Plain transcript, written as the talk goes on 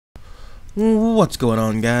What's going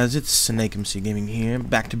on, guys? It's SnakeMCGaming here,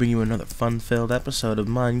 back to bring you another fun-filled episode of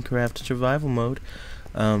Minecraft Survival Mode.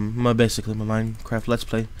 Basically my Minecraft Let's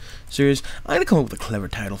Play series. I'm gonna come up with a clever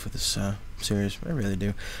title for this series. I really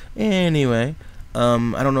do. Anyway,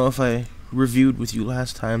 I don't know if I reviewed with you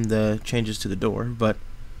last time the changes to the door, but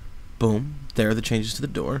boom, there are the changes to the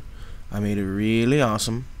door. I made it really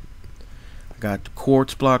awesome. I got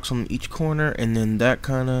quartz blocks on each corner, and then that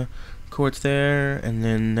kind of quartz there, and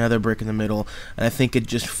then nether brick in the middle, and I think it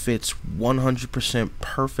just fits 100%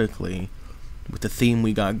 perfectly with the theme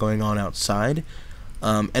we got going on outside.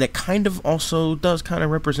 And it kind of also does kind of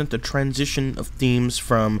represent the transition of themes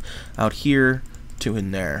from out here to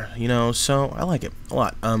in there, you know, so I like it a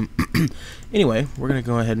lot. Anyway, we're gonna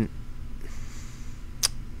go ahead and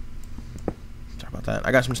sorry about that.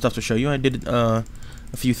 I got some stuff to show you. I did a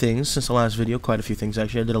few things since the last video, quite a few things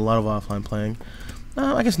actually. I did a lot of offline playing.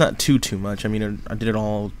 I guess not too much. I mean, I did it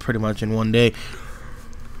all pretty much in one day.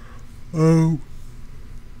 Oh.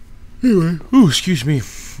 Anyway. Ooh, excuse me.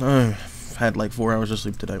 I've had like 4 hours of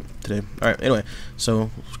sleep today. Alright, anyway. So,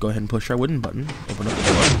 let's go ahead and push our wooden button. Open up the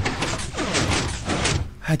door.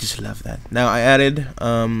 I just love that. Now, I added,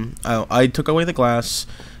 I took away the glass,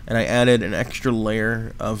 and I added an extra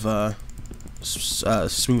layer of,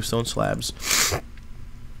 smooth stone slabs.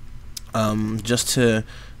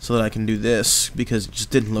 So that I can do this, because it just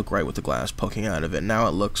didn't look right with the glass poking out of it. Now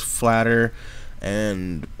it looks flatter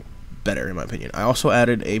and better, in my opinion. I also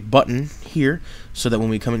added a button here, so that when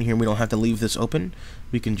we come in here, we don't have to leave this open.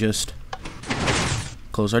 We can just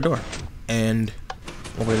close our door, and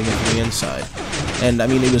we're going to get to the inside. And, I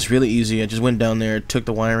mean, it was really easy. I just went down there, took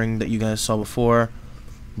the wiring that you guys saw before,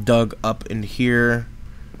 dug up in here,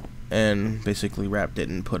 and basically wrapped it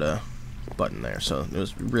and put a button there. So it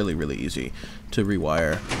was really easy to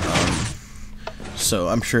rewire. So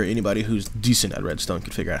I'm sure anybody who's decent at redstone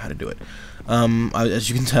could figure out how to do it. As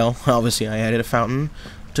you can tell, obviously I added a fountain,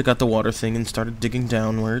 took out the water thing and started digging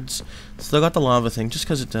downwards. Still got the lava thing just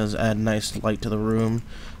because it does add nice light to the room,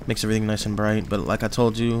 makes everything nice and bright. But like I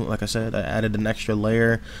told you, like I said, I added an extra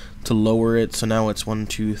layer to lower it, so now it's 1,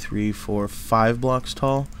 2, 3, 4, 5 blocks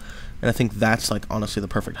tall, and I think that's like honestly the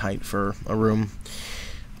perfect height for a room.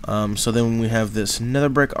 So then we have this nether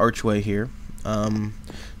brick archway here,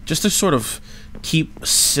 just to sort of keep a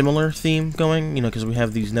similar theme going, you know, because we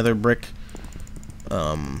have these nether brick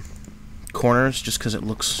corners, just because it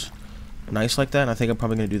looks nice like that. And I think I'm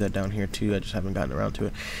probably going to do that down here too. I just haven't gotten around to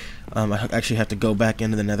it. I actually have to go back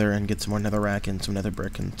into the nether and get some more netherrack and some nether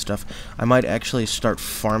brick and stuff. I might actually start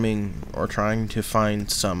farming or trying to find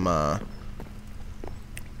some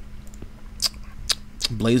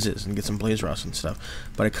blazes and get some blaze rust and stuff,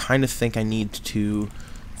 but I kind of think I need to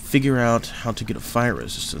figure out how to get a fire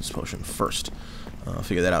resistance potion first. I'll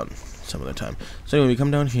figure that out some other time. So anyway, we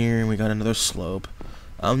come down here and we got another slope.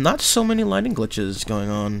 Not so many lighting glitches going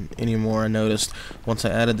on anymore, I noticed, once I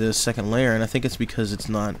added this second layer, and I think it's because it's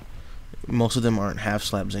not, most of them aren't half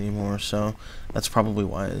slabs anymore, so that's probably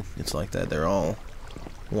why it's like that. They're all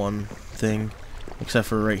one thing, except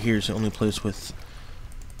for right here is the only place with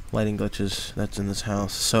lighting glitches that's in this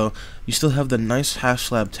house. So you still have the nice half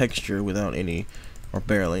slab texture without any or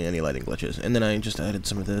barely any lighting glitches. And then I just added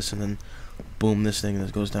some of this, and then boom, this thing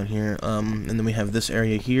that goes down here. And then we have this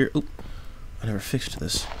area here. Oop, I never fixed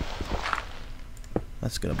this.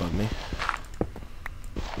 That's gonna bug me.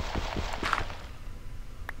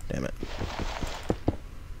 Damn it.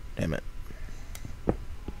 Damn it.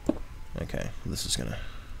 Okay, this is gonna...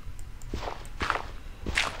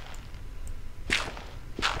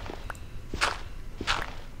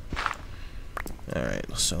 Alright,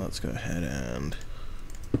 so let's go ahead and...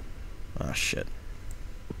 ah, shit.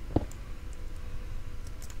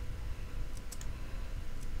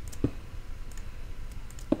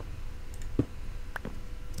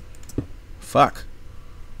 Fuck.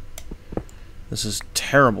 This is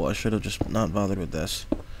terrible. I should have just not bothered with this.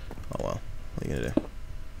 Oh well. What are you gonna do?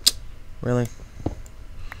 Really? I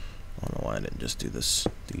don't know why I didn't just do this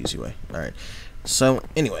the easy way. Alright. So,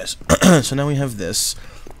 anyways. So now we have this.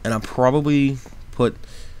 And I'll probably put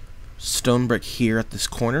stone brick here at this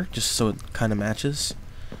corner, just so it kind of matches.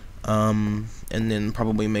 And then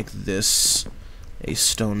probably make this a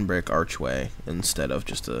stone brick archway instead of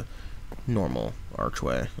just a normal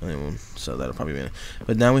archway. So that'll probably be it.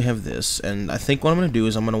 But now we have this, and I think what I'm going to do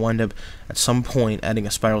is I'm going to wind up at some point adding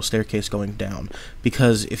a spiral staircase going down.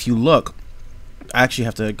 Because if you look, I actually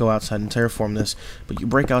have to go outside and terraform this, but you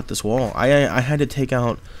break out this wall. I had to take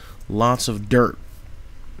out lots of dirt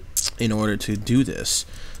in order to do this.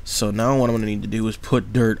 So now what I'm going to need to do is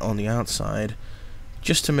put dirt on the outside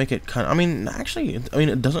just to make it kind of, I mean, actually,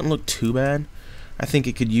 it doesn't look too bad. I think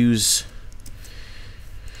it could use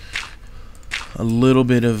a little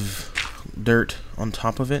bit of dirt on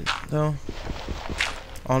top of it, though.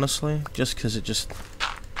 Honestly, just because it just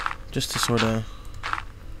to sort of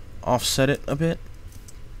offset it a bit,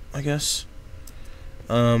 I guess.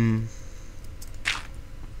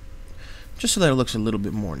 Just so that it looks a little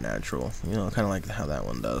bit more natural, you know, kind of like how that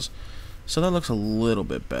one does. So that looks a little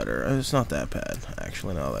bit better. It's not that bad,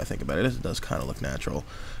 actually, now that I think about it. It does kind of look natural.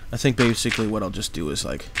 I think basically what I'll just do is,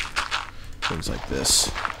 like, things like this,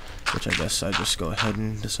 which I guess I just go ahead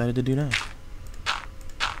and decided to do now.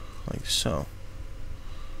 Like so.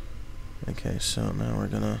 Okay, so now we're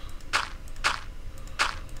gonna...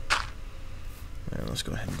 And let's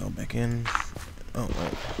go ahead and go back in. Oh,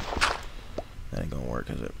 wait. That ain't gonna work,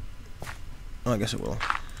 is it? Oh, I guess it will.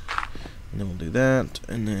 And then we'll do that,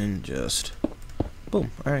 and then just...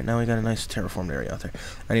 Boom. Alright, now we got a nice terraformed area out there.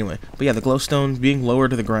 Anyway, but yeah, the glowstone being lower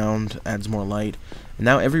to the ground adds more light. And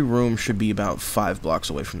now every room should be about 5 blocks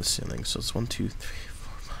away from the ceiling. So it's 1, 2, 3,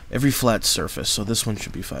 4, 5. Every flat surface. So this one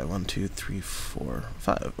should be 5. 1, 2, 3, 4,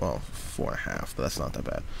 5. Well, 4.5, but that's not that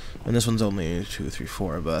bad. And this one's only 2, 3,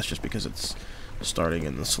 4, but that's just because it's starting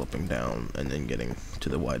and then sloping down and then getting to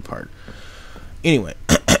the wide part. Anyway,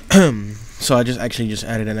 so I just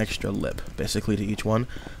added an extra lip, basically, to each one.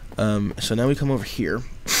 So now we come over here,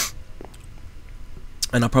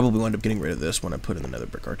 and I'll probably wind up getting rid of this when I put in the nether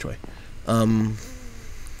brick archway. I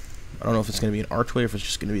don't know if it's going to be an archway or if it's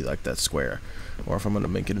just going to be like that square, or if I'm going to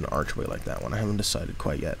make it an archway like that one. I haven't decided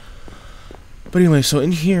quite yet. But anyway, so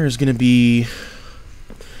in here is going to be...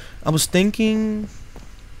 I was thinking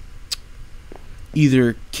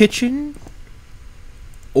either kitchen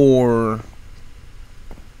or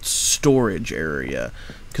storage area,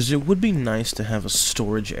 because it would be nice to have a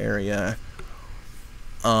storage area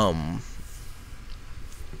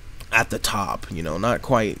at the top, you know, not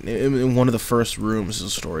quite in one of the first rooms is a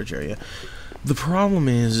storage area. The problem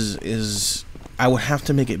is I would have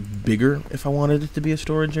to make it bigger if I wanted it to be a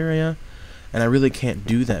storage area, and I really can't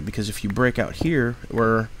do that because if you break out here,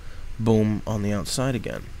 we're boom on the outside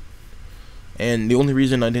again. And the only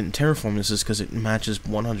reason I didn't terraform this is because it matches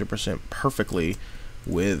 100% perfectly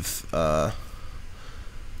with the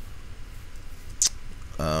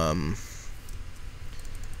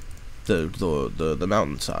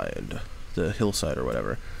mountainside, the hillside or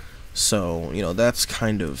whatever. So, you know, that's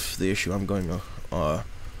kind of the issue I'm going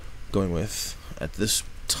with at this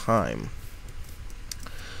time.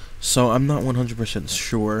 So I'm not 100%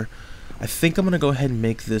 sure. I think I'm gonna go ahead and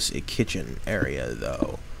make this a kitchen area,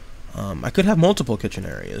 though. I could have multiple kitchen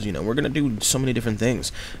areas, you know, we're going to do so many different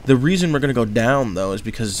things. The reason we're going to go down, though, is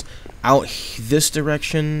because out this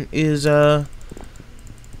direction is, land,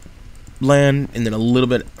 and then a little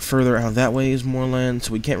bit further out that way is more land,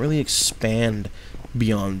 so we can't really expand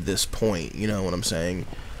beyond this point, you know what I'm saying?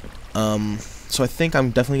 So I think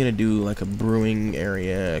I'm definitely going to do, like, a brewing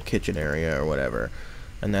area, a kitchen area, or whatever,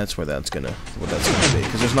 and that's where that's going to be,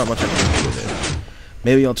 because there's not much I can do with it.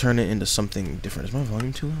 Maybe I'll turn it into something different. Is my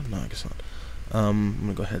volume too loud? No, I guess not. I'm going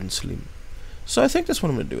to go ahead and sleep. So I think that's what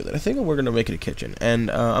I'm going to do with it. I think we're going to make it a kitchen. And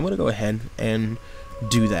I'm going to go ahead and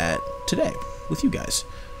do that today with you guys.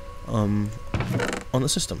 On the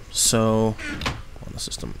system. So,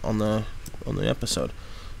 on the episode.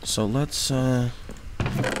 So let's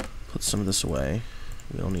put some of this away.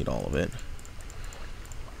 We don't need all of it.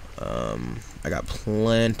 I got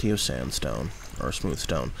plenty of sandstone. Or smooth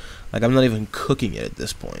stone. Like, I'm not even cooking it at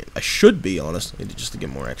this point. I should be, honestly, just to get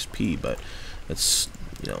more XP, but it's,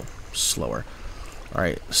 you know, slower.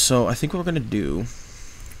 Alright, so I think what we're going to do,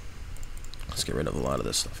 let's get rid of a lot of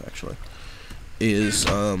this stuff, actually, is,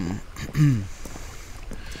 we're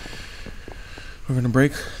going to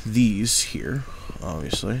break these here,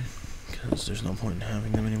 obviously, because there's no point in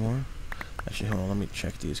having them anymore. Actually, hold on, let me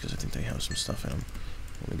check these, because I think they have some stuff in them.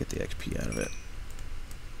 Let me get the XP out of it.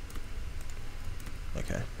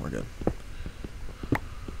 Okay, we're good.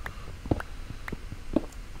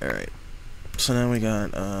 Alright. So now we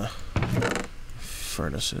got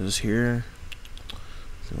furnaces here.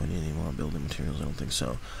 Do I need any more building materials? I don't think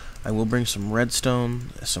so. I will bring some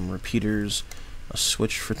redstone, some repeaters, a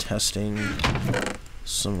switch for testing,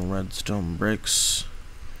 some redstone bricks.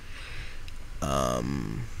 I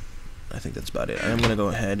think that's about it. I am gonna go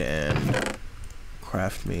ahead and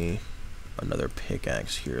craft me another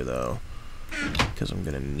pickaxe here, though, because I'm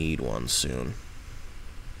gonna need one soon.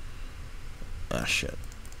 Ah, shit.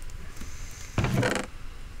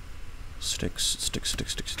 Sticks.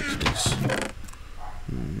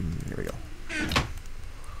 Here we go.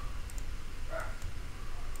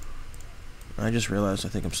 I just realized I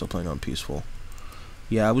think I'm still playing on peaceful.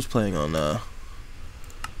 Yeah, I was playing on, I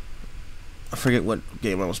forget what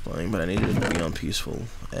game I was playing, but I needed it to be on peaceful,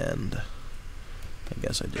 and I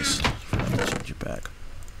guess I just forgot to change it back.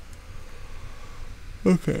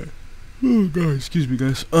 Okay. Oh god, excuse me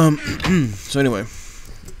guys. So anyway,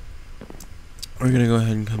 we're gonna go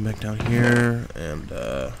ahead and come back down here, and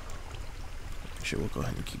actually we'll go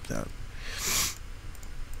ahead and keep that.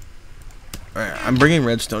 Alright, I'm bringing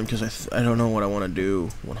redstone because I don't know what I want to do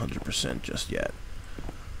 100% just yet.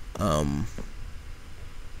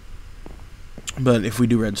 But if we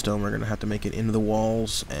do redstone, we're gonna have to make it into the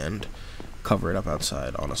walls and cover it up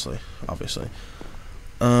outside. Honestly, obviously.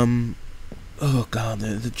 Oh god,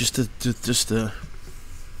 just the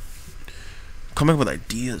coming up with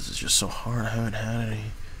ideas is just so hard. I haven't had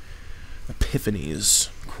any epiphanies,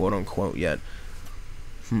 quote unquote, yet.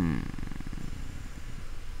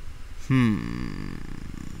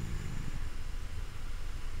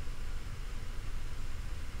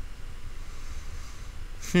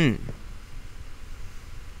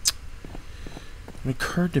 It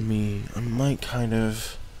occurred to me I might kind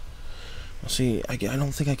of. See, I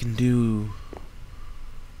don't think I can do.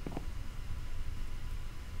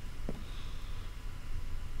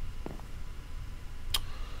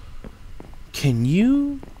 Can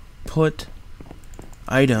you put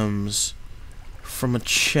items from a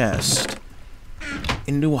chest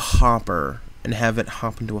into a hopper and have it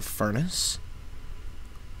hop into a furnace?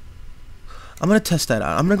 I'm going to test that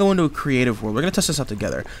out. I'm going to go into a creative world. We're going to test this out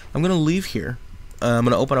together. I'm going to leave here. I'm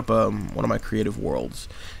going to open up one of my creative worlds,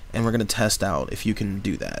 and we're going to test out if you can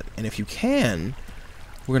do that. And if you can,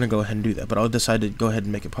 we're going to go ahead and do that. But I'll decide to go ahead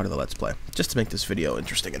and make it part of the Let's Play, just to make this video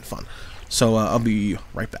interesting and fun. So I'll be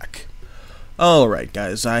right back. Alright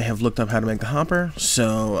guys, I have looked up how to make the hopper,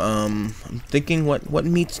 so I'm thinking what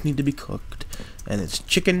meats need to be cooked, and it's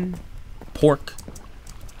chicken, pork,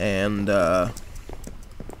 and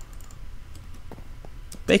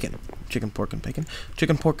bacon. Chicken, pork, and bacon.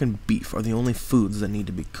 Chicken, pork, and beef are the only foods that need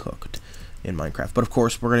to be cooked in Minecraft, but of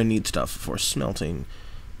course we're going to need stuff for smelting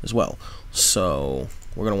as well, so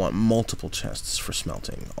we're going to want multiple chests for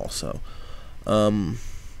smelting also.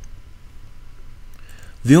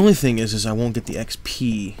 The only thing is I won't get the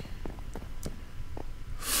XP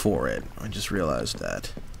for it. I just realized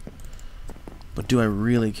that. But do I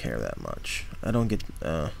really care that much? I don't get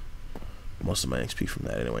most of my XP from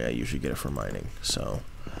that anyway. I usually get it from mining. So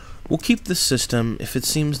we'll keep this system. If it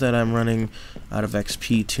seems that I'm running out of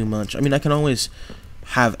XP too much, I mean, I can always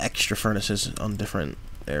have extra furnaces on different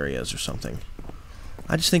areas or something.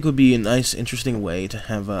 I just think it would be a nice, interesting way to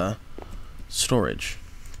have a storage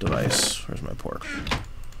device. Where's my pork?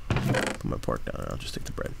 Put my pork down, and I'll just take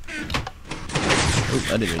the bread. Oh,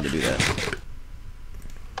 I didn't mean to do that.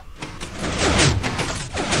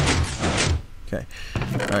 Okay.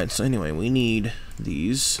 Alright, so anyway, we need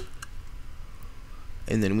these.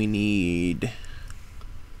 And then we need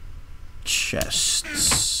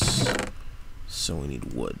chests. So we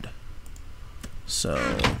need wood. So,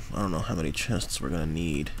 I don't know how many chests we're gonna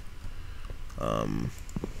need. I'm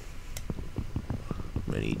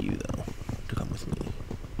gonna need you, though, to come with me.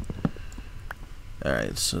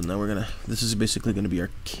 Alright, so now we're gonna, this is basically gonna be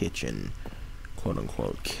our kitchen, quote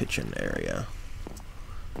unquote, kitchen area.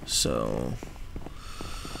 So,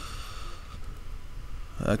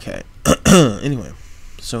 okay. Anyway,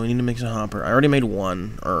 so we need to make a hopper. I already made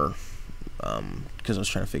one, or, because I was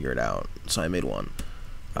trying to figure it out, so I made one.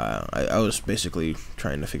 I was basically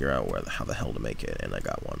trying to figure out how the hell to make it, and I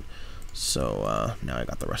got one. So, now I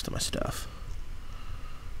got the rest of my stuff.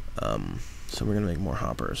 So we're gonna make more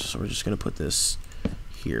hoppers. So we're just gonna put this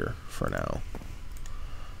here for now.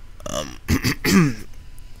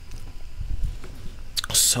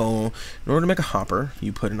 So in order to make a hopper,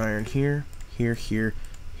 you put an iron here, here, here,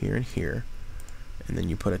 here, and here, and then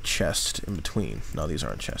you put a chest in between. Now these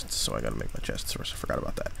aren't chests, so I gotta make my chests first. I forgot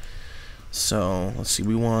about that. So let's see,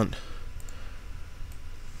 we want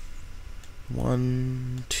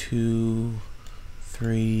 1, 2,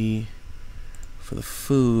 3 for the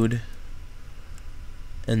food,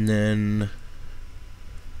 and then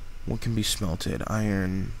what can be smelted?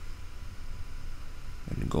 Iron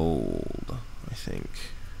and gold, I think.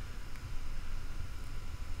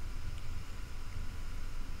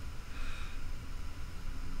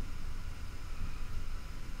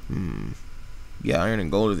 Yeah, iron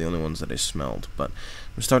and gold are the only ones that I smelt, but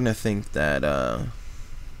I'm starting to think that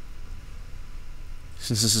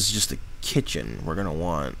since this is just a kitchen, we're gonna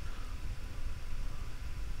want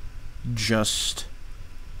just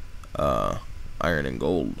iron and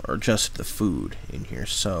gold, or just the food in here.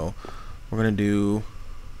 So we're gonna do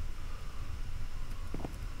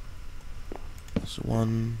this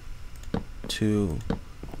 1, 2,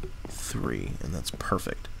 3, and that's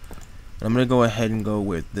perfect. And I'm gonna go ahead and go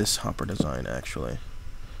with this hopper design, actually.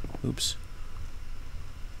 Oops.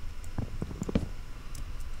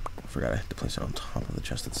 forgot I had to place it on top of the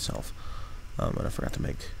chest itself. And I forgot to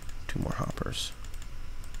make 2 more hoppers.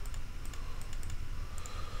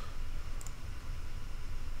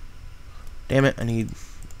 Damn it, I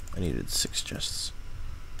needed 6 chests.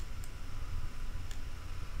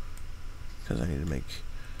 Because I need to make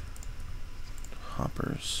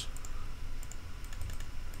hoppers.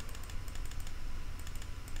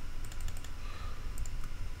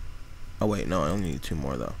 Oh wait, no, I only need 2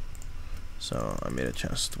 more though. So I made a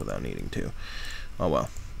chest without needing to. Oh well.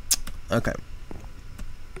 Okay.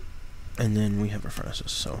 And then we have our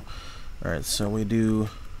furnaces. So, alright, so we do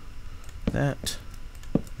that,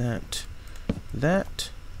 that, that,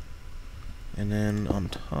 and then on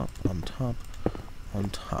top, on top, on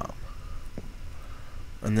top.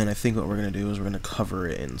 And then I think what we're going to do is we're going to cover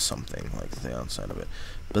it in something, like the outside of it.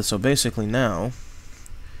 But so basically now,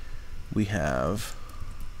 we have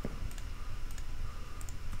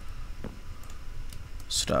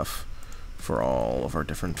stuff for all of our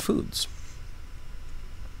different foods.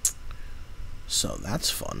 So that's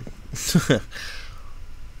fun.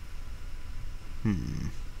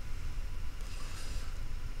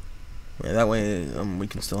 Yeah, that way we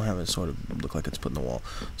can still have it sort of look like it's put in the wall.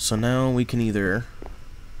 So now we can either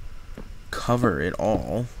cover it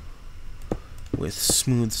all with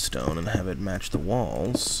smooth stone and have it match the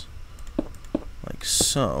walls, like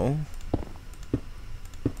so.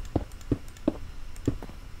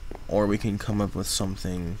 Or we can come up with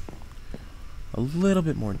something a little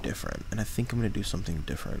bit more different, and I think I'm going to do something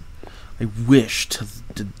different. I wish to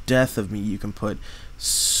the death of me you can put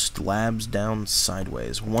slabs down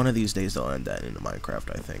sideways. One of these days they'll end that into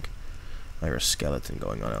Minecraft, I think. Like a skeleton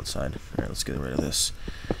going on outside. Alright, let's get rid of this.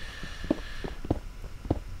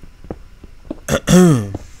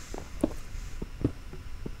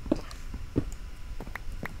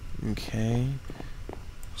 Okay,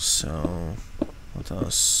 so let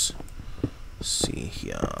us see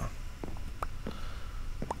here.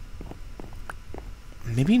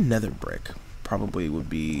 Maybe nether brick probably would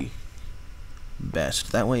be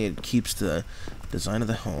best. That way it keeps the design of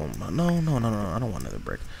the home. No, I don't want nether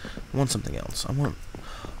brick. I want something else. I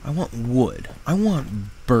want wood. I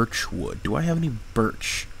want birch wood. Do I have any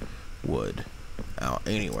birch wood out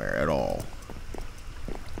anywhere at all?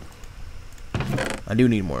 I do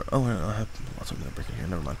need more. Oh, I have lots of nether brick in here.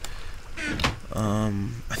 Never mind.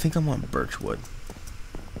 I think I want birch wood.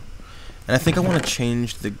 And I think I want to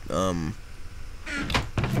change the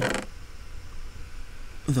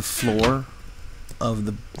floor of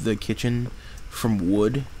the kitchen from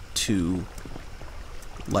wood to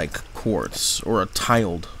like quartz or a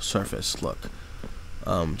tiled surface look.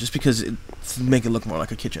 Just because it make it look more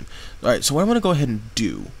like a kitchen. Alright, so what I'm gonna go ahead and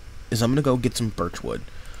do is I'm gonna go get some birch wood.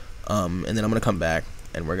 And then I'm gonna come back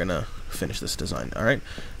and we're gonna finish this design. Alright?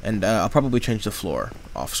 And I'll probably change the floor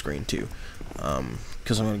off screen too.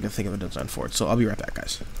 Because I'm gonna think of a design for it. So I'll be right back,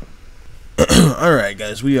 guys. Alright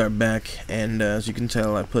guys, we are back, and as you can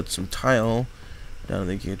tell I put some tile down in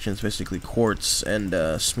the kitchen. It's basically quartz and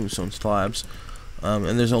smooth stone slabs,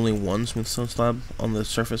 and there's only one smooth stone slab on the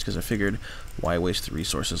surface because I figured why waste the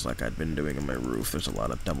resources like I'd been doing on my roof. There's a lot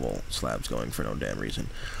of double slabs going for no damn reason.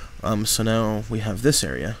 So now we have this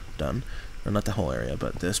area done, or not the whole area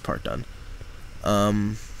but this part done.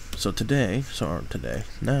 Now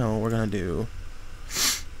we're gonna do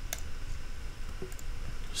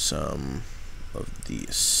some of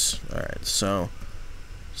these. Alright, so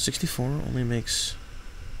 64 only makes...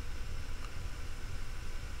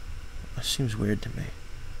 That seems weird to me.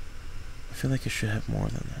 I feel like it should have more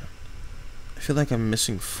than that. I feel like I'm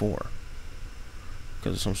missing 4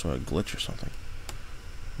 because of some sort of glitch or something.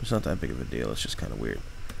 It's not that big of a deal, it's just kind of weird.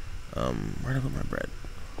 Where did I put my bread?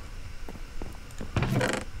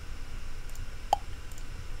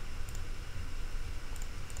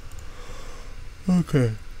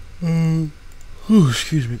 Okay.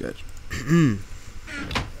 Excuse me, guys.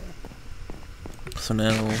 So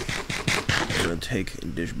now we're gonna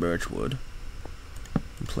take dish birch wood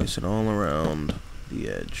and place it all around the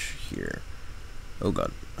edge here. Oh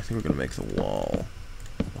god, I think we're gonna make the wall,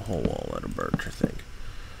 the whole wall out of birch, I think.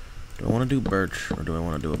 Do I want to do birch or do I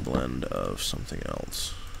want to do a blend of something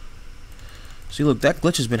else? See, look, that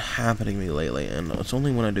glitch has been happening to me lately, and it's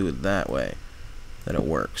only when I do it that way that it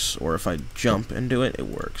works. Or if I jump and do it, it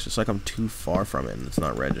works. It's like I'm too far from it and it's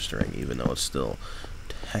not registering, even though it's still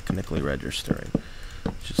technically registering.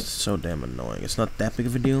 It's just so damn annoying. It's not that big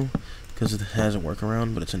of a deal because it has a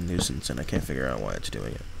workaround, but it's a nuisance and I can't figure out why it's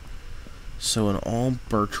doing it. So an all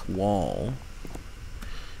birch wall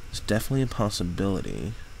is definitely a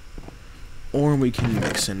possibility, or we can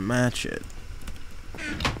mix and match it.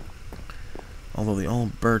 Although the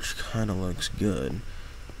all birch kind of looks good.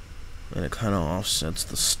 and it kind of offsets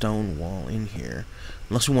the stone wall in here.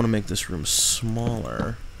 Unless we want to make this room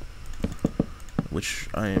smaller, which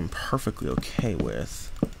I am perfectly okay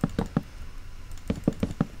with.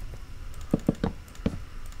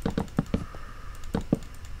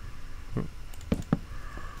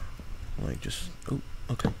 Like just, oh,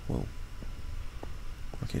 okay, whoa.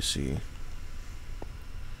 Okay, see.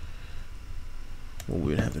 What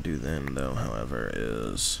we'd have to do then, though, however,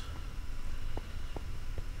 is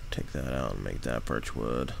take that out and make that birch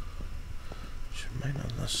wood. Which might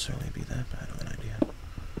not necessarily be that bad of an idea.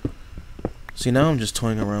 See, now I'm just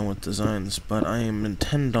toying around with designs, but I am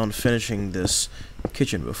intent on finishing this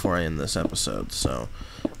kitchen before I end this episode, so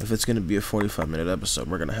if it's going to be a 45-minute episode,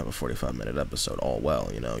 we're going to have a 45-minute episode all well,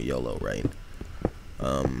 you know, YOLO, right?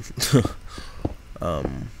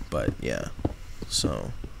 But yeah,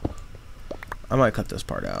 so I might cut this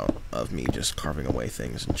part out of me just carving away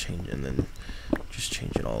things and then just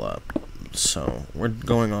change it all up. So we're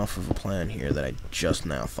going off of a plan here that I just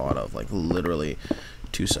now thought of, like literally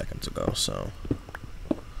 2 seconds ago. So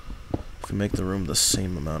if we make the room the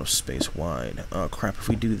same amount of space wide, oh crap, if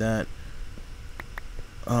we do that,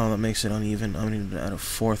 oh, that makes it uneven. I'm gonna need to add a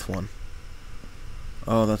fourth one.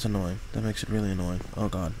 Oh, that's annoying. That makes it really annoying. Oh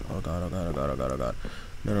god, oh god, oh god, oh god, oh god, oh god.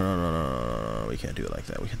 No, no, no, no, no, no, no, no, we can't do it like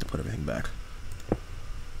that. We have to put everything back.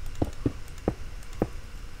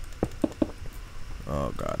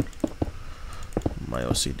 Oh god. My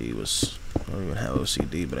OCD was, I don't even have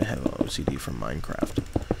OCD, but I have OCD from Minecraft.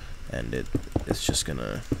 And it's just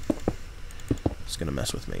gonna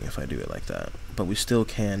mess with me if I do it like that. But we still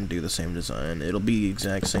can do the same design. It'll be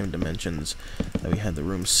exact same dimensions that we had the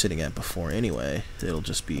room sitting at before anyway. It'll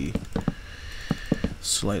just be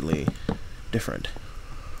slightly different.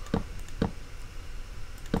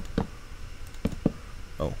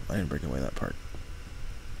 Oh, I didn't break away that part.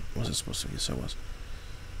 Was it supposed to be? Yes, I was.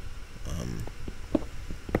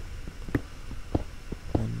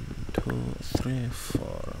 1, 2, 3,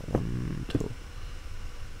 4. 1, 2.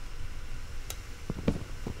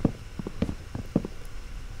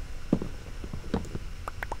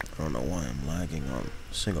 I don't know why I'm lagging on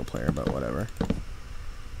single player, but whatever.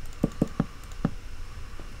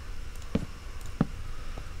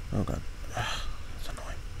 Oh god. That's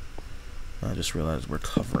annoying. I just realized we're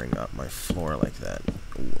covering up my floor like that.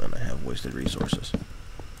 Ooh, and I have wasted resources.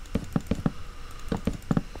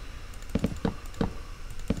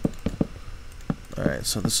 Alright,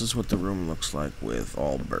 so this is what the room looks like with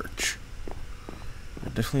all birch.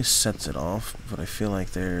 It definitely sets it off, but I feel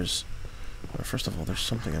like there's... Well, first of all, there's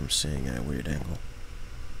something I'm seeing at a weird angle.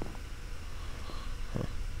 Huh.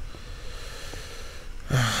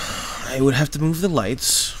 I would have to move the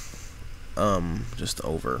lights, just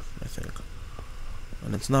over, I think.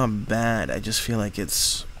 And it's not bad, I just feel like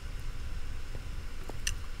it's...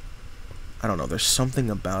 I don't know, there's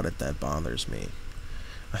something about it that bothers me.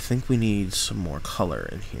 I think we need some more color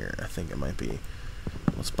in here. I think it might be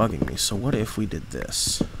what's bugging me. So what if we did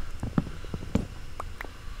this?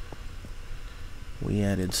 We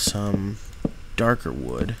added some darker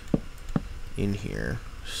wood in here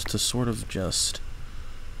just to sort of just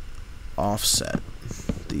offset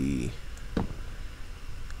the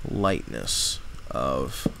lightness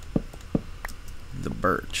of the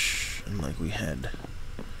birch. And like we had,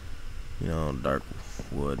 you know, dark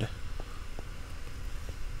wood.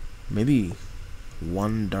 Maybe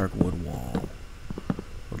one dark wood wall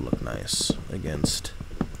would look nice against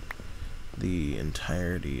the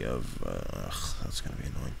entirety of, that's gonna be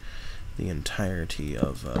annoying, the entirety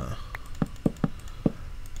of the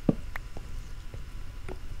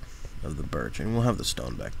birch. And we'll have the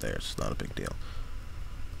stone back there, it's not a big deal.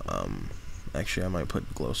 Actually I might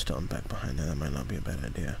put glowstone back behind it, that might not be a bad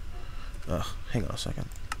idea. Hang on a second.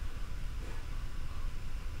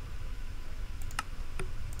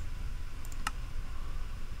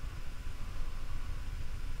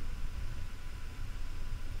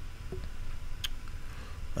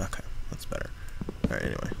 Okay, that's better. Alright,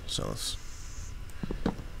 anyway, so let's...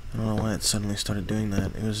 I don't know why it suddenly started doing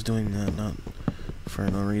that. It was doing that not for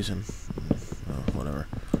no reason. Oh, whatever.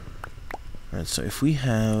 Alright, so if we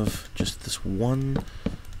have just this one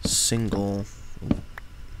single...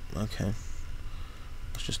 Okay.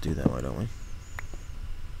 Let's just do that, why don't we?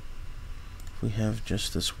 If we have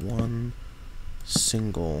just this one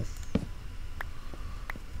single...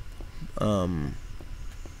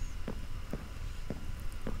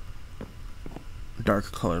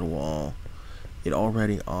 dark colored wall, it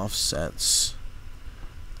already offsets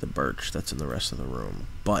the birch that's in the rest of the room,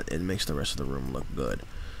 but it makes the rest of the room look good.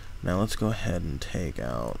 Now let's go ahead and take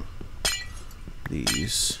out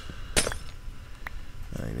these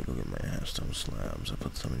I need to go get my half stone slabs. I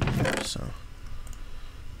put some in here, so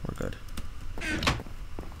we're good. I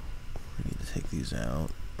need to take these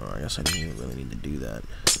out. Oh, I guess I didn't even really need to do that.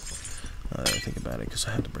 I think about it, because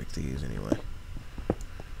I had to break these anyway.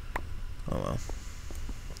 Oh well.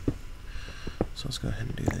 So let's go ahead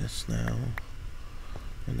and do this now.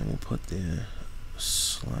 And then we'll put the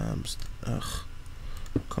slabs. Ugh.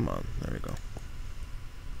 Come on. There we go.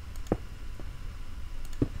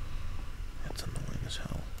 That's annoying as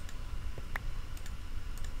hell.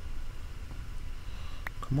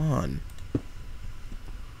 Come on.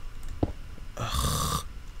 Ugh.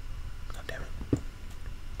 God damn it.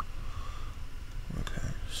 Okay,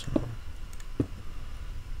 so.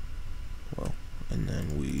 Well, and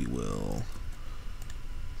then we will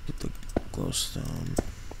get the glowstone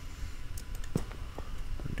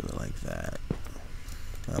and do it like that.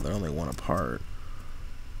 Now they're only one apart.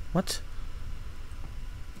 What?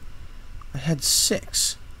 I had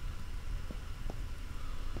 6.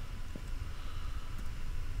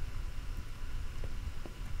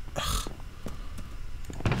 Ugh.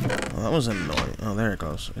 Well, that was annoying. Oh, there it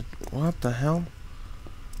goes. What the hell?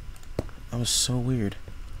 That was so weird.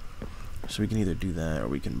 So we can either do that, or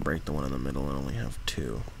we can break the one in the middle and only have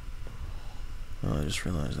 2. Oh, I just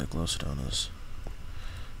realized that glowstone is...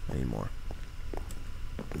 I need more.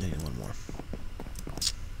 I need one more.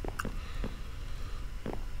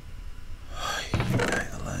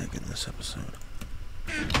 The lag in this episode.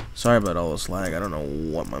 Sorry about all this lag. I don't know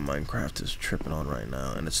what my Minecraft is tripping on right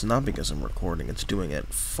now, and it's not because I'm recording. It's doing it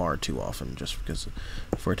far too often, just because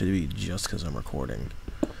for it to be just because I'm recording.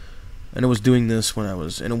 And it was doing this when I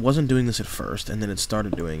was, and it wasn't doing this at first, and then it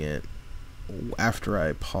started doing it after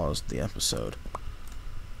I paused the episode.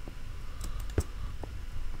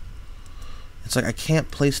 It's like I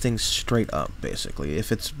can't place things straight up, basically.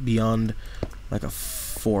 If it's beyond like a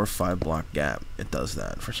 4 or 5 block gap, it does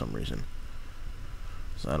that for some reason.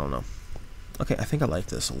 So I don't know. Okay, I think I like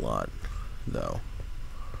this a lot, though.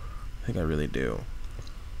 I think I really do.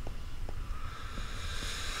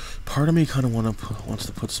 Part of me kind of wants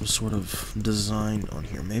to put some sort of design on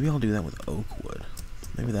here. Maybe I'll do that with oak wood.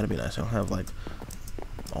 Maybe that'd be nice. I'll have like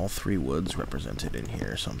all 3 woods represented in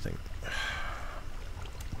here or something.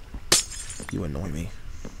 You annoy me.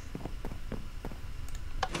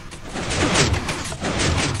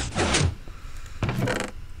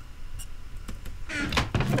 Do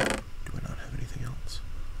I not have anything else?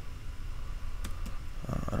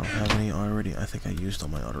 I don't have any already. I think I used all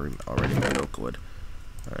my already made oak wood.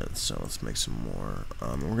 Alright, so let's make some more.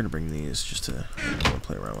 And we're gonna bring these just to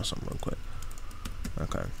play around with something real quick.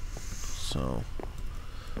 Okay, so.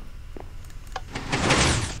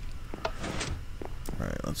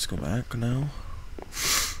 Alright, let's go back now.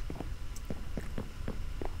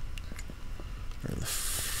 Alright, the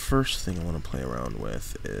first thing I want to play around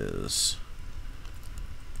with is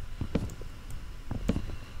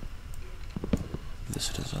this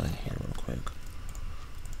design here real quick.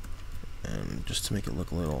 And just to make it look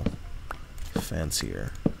a little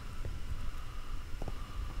fancier.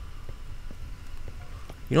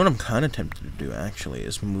 You know what I'm kind of tempted to do, actually,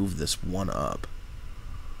 is move this one up.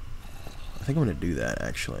 I think I'm going to do that,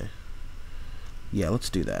 actually. Yeah, let's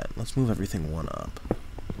do that. Let's move everything one up.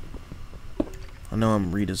 I know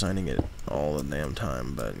I'm redesigning it all the damn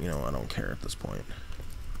time, but, you know, I don't care at this point.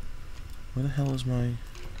 Where the hell is my...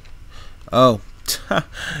 Oh!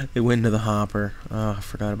 It went into the hopper. Oh, I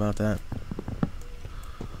forgot about that.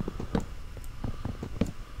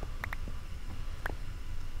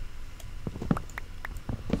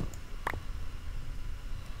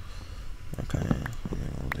 Okay, and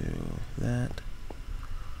then we'll do that.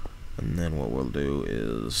 And then what we'll do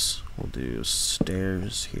is we'll do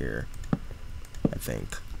stairs here, I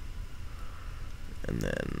think. And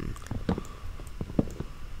then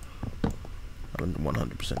I haven't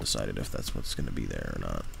 100% decided if that's what's going to be there or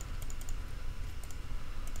not.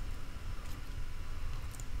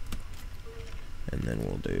 And then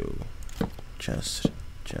we'll do chest,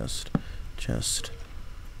 chest, chest.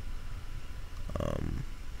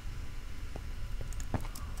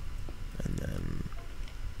 And then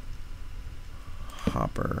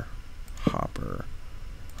hopper, hopper,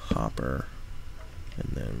 hopper, and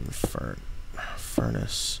then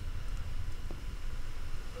furnace,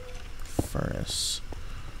 furnace,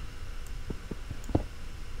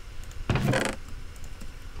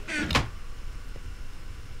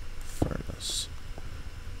 furnace.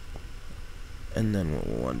 And then what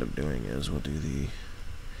we'll end up doing is we'll do the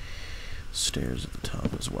stairs at the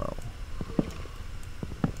top as well,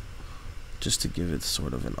 just to give it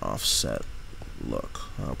sort of an offset look.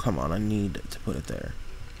 Oh, come on, I need to put it there.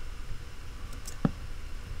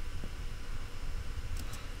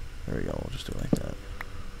 There we go. We'll just do it like that.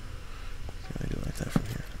 Can I do it like that from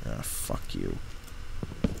here? Ah, fuck you.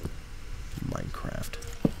 Minecraft.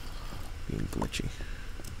 Being glitchy.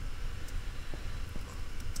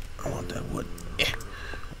 I want that wood.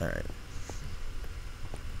 Alright.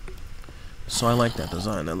 So I like that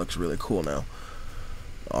design. That looks really cool now.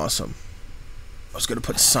 Awesome. I was gonna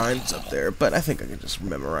put signs up there, but I think I can just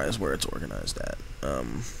memorize where it's organized at.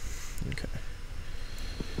 Okay.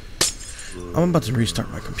 I'm about to restart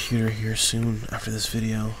my computer here soon after this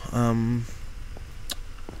video. And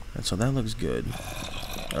so that looks good.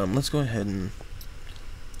 Let's go ahead and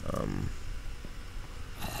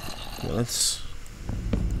yeah, let's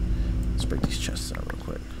break these chests out real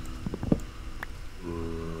quick.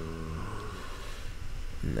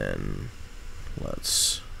 And then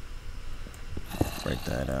let's break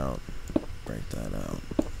that out, break that out,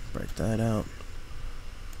 break that out.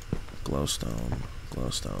 Glowstone,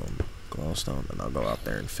 glowstone, glowstone, and I'll go out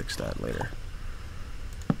there and fix that later.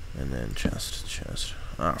 And then chest, chest.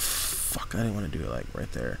 Ah, fuck, I didn't want to do it like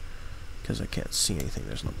right there because I can't see anything.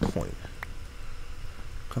 There's no point.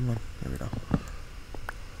 Come on, there we go.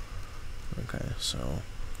 Okay, so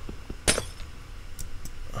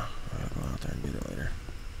I'll go out there and do that later.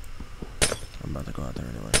 I'm about to go out there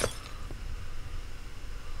anyway.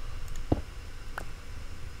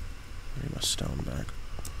 I need my stone back.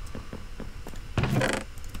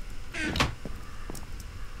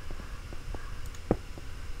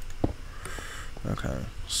 Okay,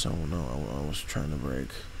 so no, I was trying to break.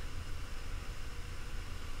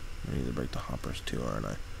 I need to break the hoppers too, aren't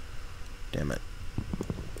I? Damn it.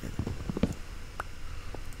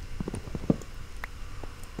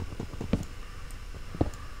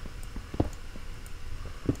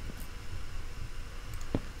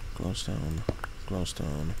 Glowstone,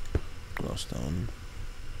 glowstone, glowstone,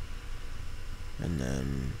 and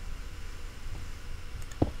then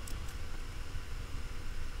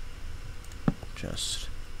chest,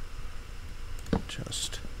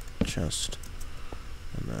 chest, chest,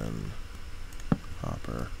 and then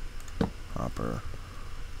hopper, hopper,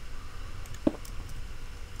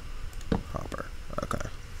 hopper. Okay.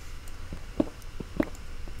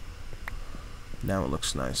 Now it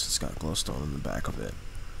looks nice. It's got glowstone in the back of it.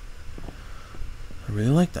 I really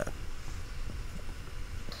like that.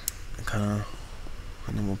 And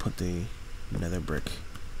then we'll put the nether brick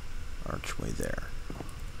archway there.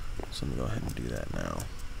 So I'm gonna go ahead and do that now.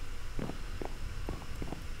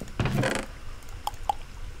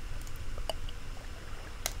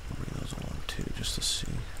 Bring those along too, just to see.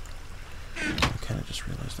 I kind of just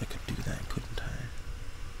realized I could do that, couldn't I?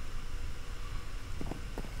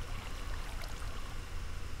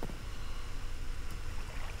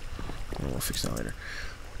 We'll fix that later.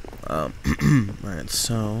 Alright,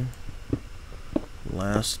 so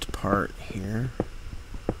last part here.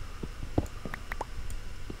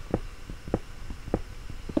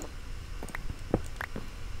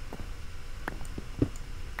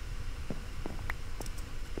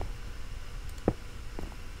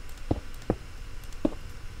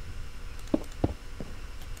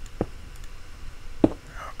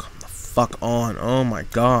 Oh, come the fuck on. Oh my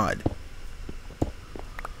god.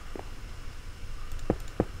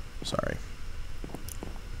 Sorry.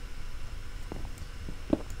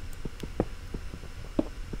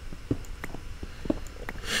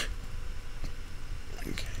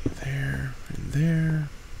 Okay, there, and there,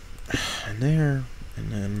 and there,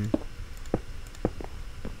 and then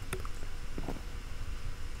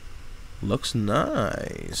looks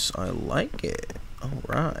nice. I like it.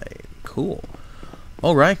 Alright, cool.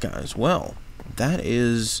 Alright, guys, well, that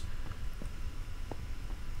is...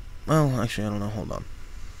 Well, actually, I don't know, hold on.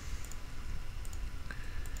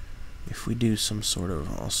 If we do some sort of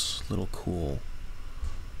little cool...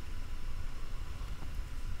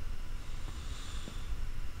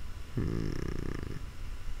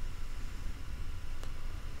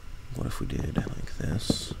 What if we did like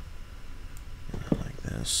this, and then like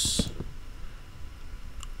this,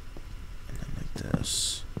 and then like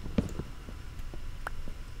this,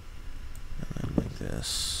 and then like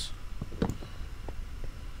this.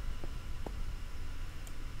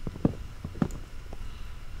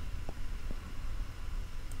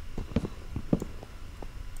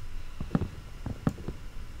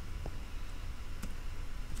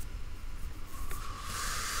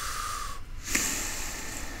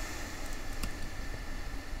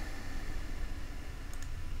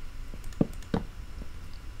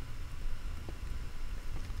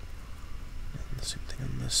 Same thing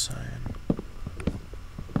on this side.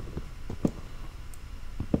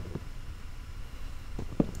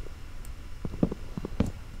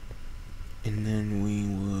 And then we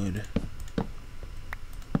would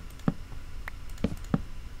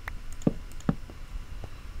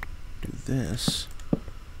this.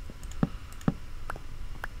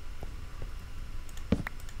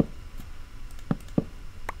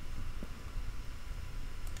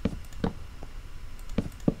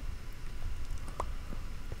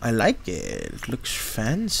 I like it. It looks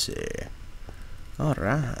fancy.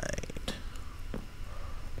 Alright.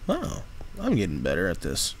 Oh, I'm getting better at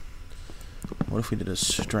this. What if we did a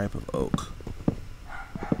stripe of oak?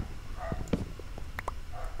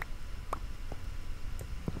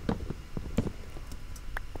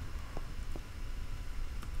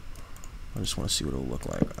 I just want to see what it'll look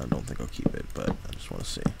like. I don't think I'll keep it, but I just want to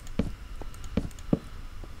see.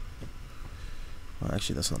 Well,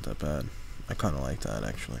 actually, that's not that bad. I kind of like that,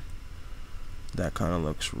 actually. That kind of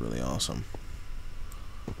looks really awesome.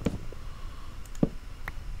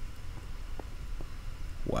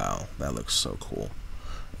 Wow, that looks so cool.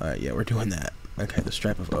 Alright, yeah, we're doing that. Okay, the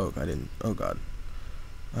stripe of oak. I didn't... Oh, God.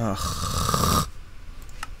 Ugh.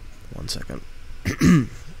 1 second.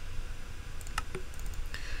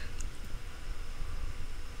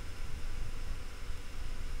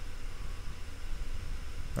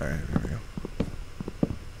 Alright, there we go.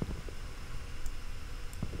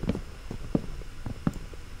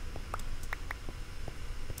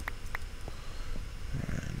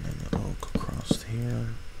 And then the oak across here.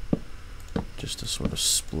 Just to sort of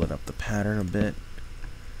split up the pattern a bit.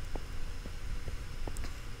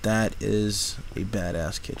 That is a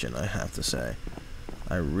badass kitchen, I have to say.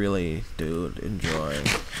 I really do enjoy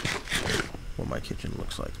what my kitchen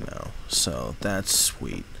looks like now. So that's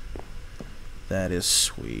sweet. That is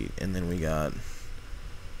sweet. And then we got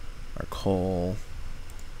our coal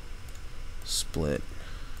split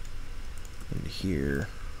into here.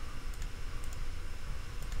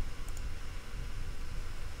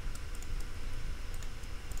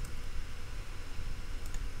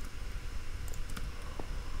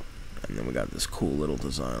 And then we got this cool little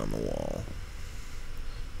design on the wall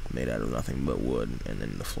made out of nothing but wood, and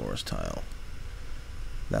then the floor is tile.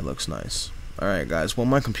 That looks nice. Alright guys, well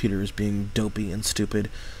my computer is being dopey and stupid,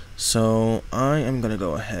 so I am going to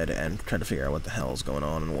go ahead and try to figure out what the hell is going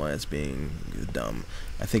on and why it's being dumb.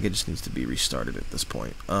 I think it just needs to be restarted at this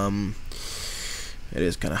point. It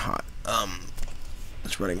is kind of hot.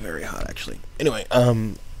 It's running very hot actually. Anyway,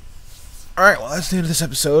 alright, well that's the end of this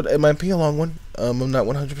episode. It might be a long one. I'm not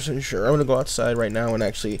 100% sure. I'm going to go outside right now and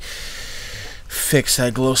actually fix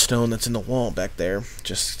that glowstone that's in the wall back there,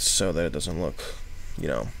 just so that it doesn't look, you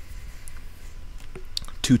know,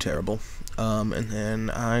 too terrible. And then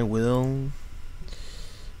I will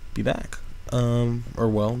be back. Or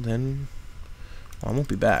well, then I won't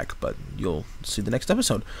be back, but you'll see the next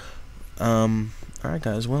episode. Alright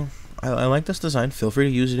guys, well, I like this design. Feel free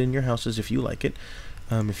to use it in your houses if you like it.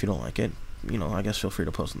 If you don't like it, you know, I guess feel free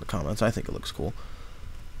to post in the comments. I think it looks cool.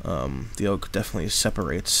 The oak definitely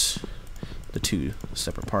separates the two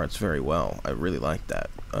separate parts very well. I really like that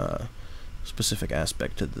specific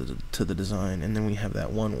aspect to the design. And then we have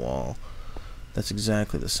that one wall that's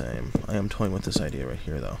exactly the same. I am toying with this idea right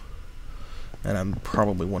here though, and I'm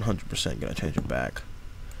probably 100% gonna change it back,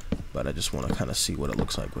 but I just want to kind of see what it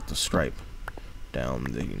looks like with the stripe down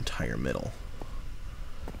the entire middle.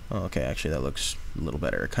 Oh, okay, actually that looks a little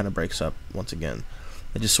better. It kind of breaks up once again.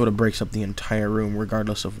 It just sort of breaks up the entire room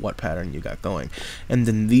regardless of what pattern you got going. And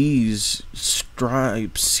then these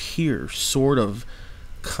stripes here sort of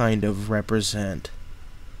kind of represent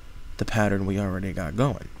the pattern we already got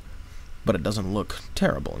going. But it doesn't look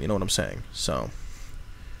terrible, you know what I'm saying? So,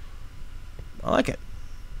 I like it.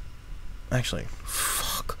 Actually,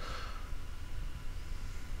 fuck.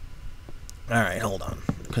 Alright, hold on,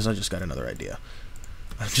 because I just got another idea.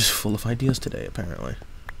 I'm just full of ideas today, apparently.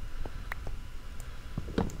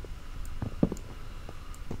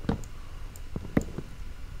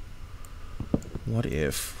 What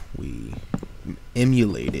if we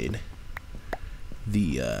emulated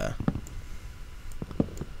the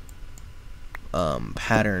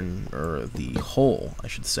pattern, or the hole, I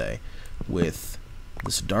should say, with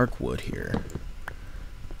this dark wood here,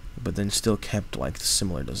 but then still kept like the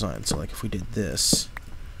similar design. So like if we did this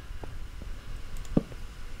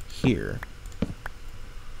here,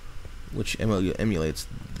 which emulates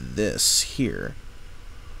this here,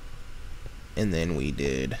 and then we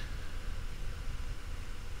did,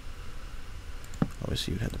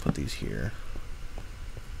 obviously you'd have to put these here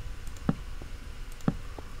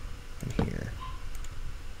and here,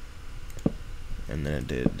 and then it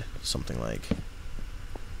did something like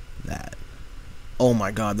that. Oh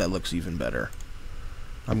my god, that looks even better.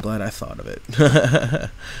 I'm glad I thought of it.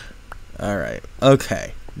 Alright,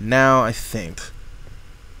 okay. Now I think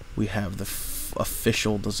we have the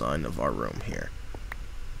official design of our room here.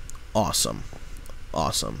 Awesome.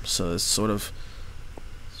 awesome. So this sort of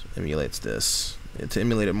emulates this. To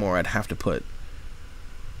emulate it more, I'd have to put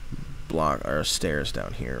block or stairs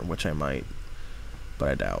down here, which I might, but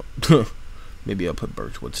I doubt. Maybe I'll put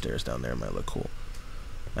birchwood stairs down there. It might look cool.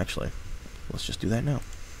 Actually, let's just do that now,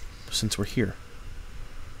 since we're here.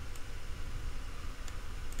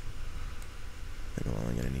 I think I'm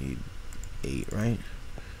only gonna need 8, right?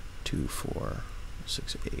 2, 4,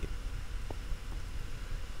 6, 8,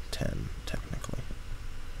 10 technically.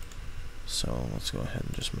 So let's go ahead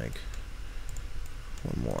and just make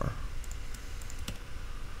one more.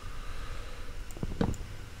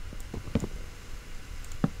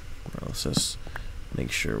 Well, let's just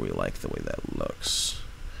make sure we like the way that looks.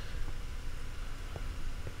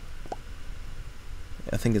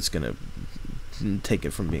 I think it's gonna take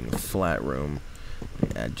it from being a flat room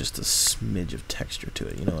and add just a smidge of texture to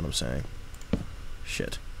it. You know what I'm saying?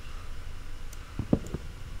 Shit.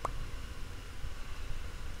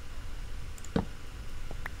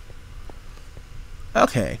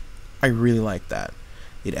 Okay, I really like that.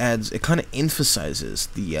 It adds, it kind of emphasizes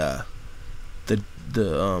the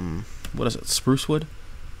what is it, spruce wood?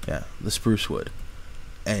 Yeah, the spruce wood,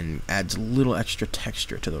 and adds a little extra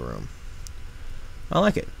texture to the room. I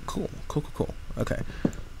like it. Cool, cool, cool, cool. Okay,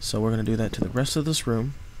 so we're gonna do that to the rest of this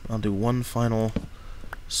room. I'll do one final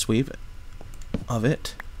sweep of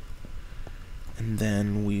it, and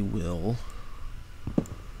then we will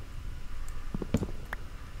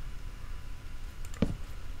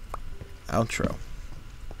outro.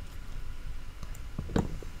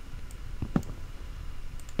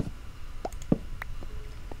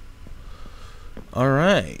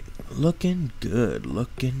 Alright, looking good,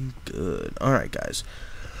 looking good. Alright, guys.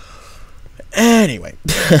 Anyway,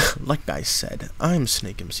 like I said, I'm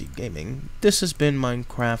SnakeMCGaming. This has been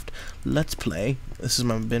Minecraft Let's Play. This has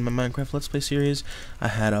been my Minecraft Let's Play series. I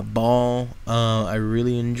had a ball. I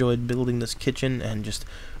really enjoyed building this kitchen and just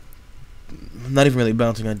not even really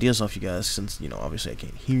bouncing ideas off you guys, since, you know, obviously I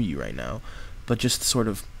can't hear you right now, but just sort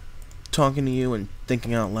of talking to you and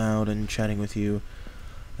thinking out loud and chatting with you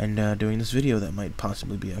and doing this video that might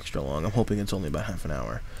possibly be extra long. I'm hoping it's only about half an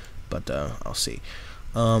hour, but I'll see.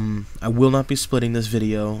 I will not be splitting this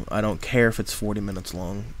video. I don't care if it's 40 minutes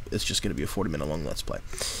long. It's just going to be a 40-minute long Let's Play.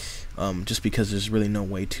 Just because there's really no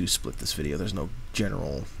way to split this video. There's no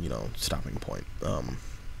general, you know, stopping point.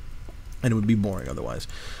 And it would be boring otherwise.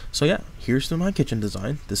 So yeah, here's my kitchen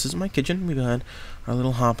design. This is my kitchen. We got our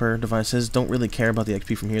little hopper devices. Don't really care about the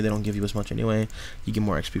XP from here. They don't give you as much anyway. You get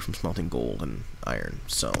more XP from smelting gold and iron.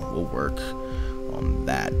 So we'll work on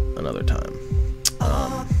that another time.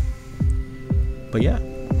 But yeah,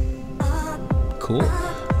 cool.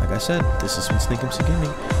 Like I said, this has been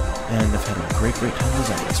SnakeMCGaming, and I've had a great time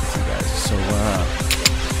designing this with you guys. So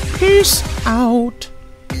peace out.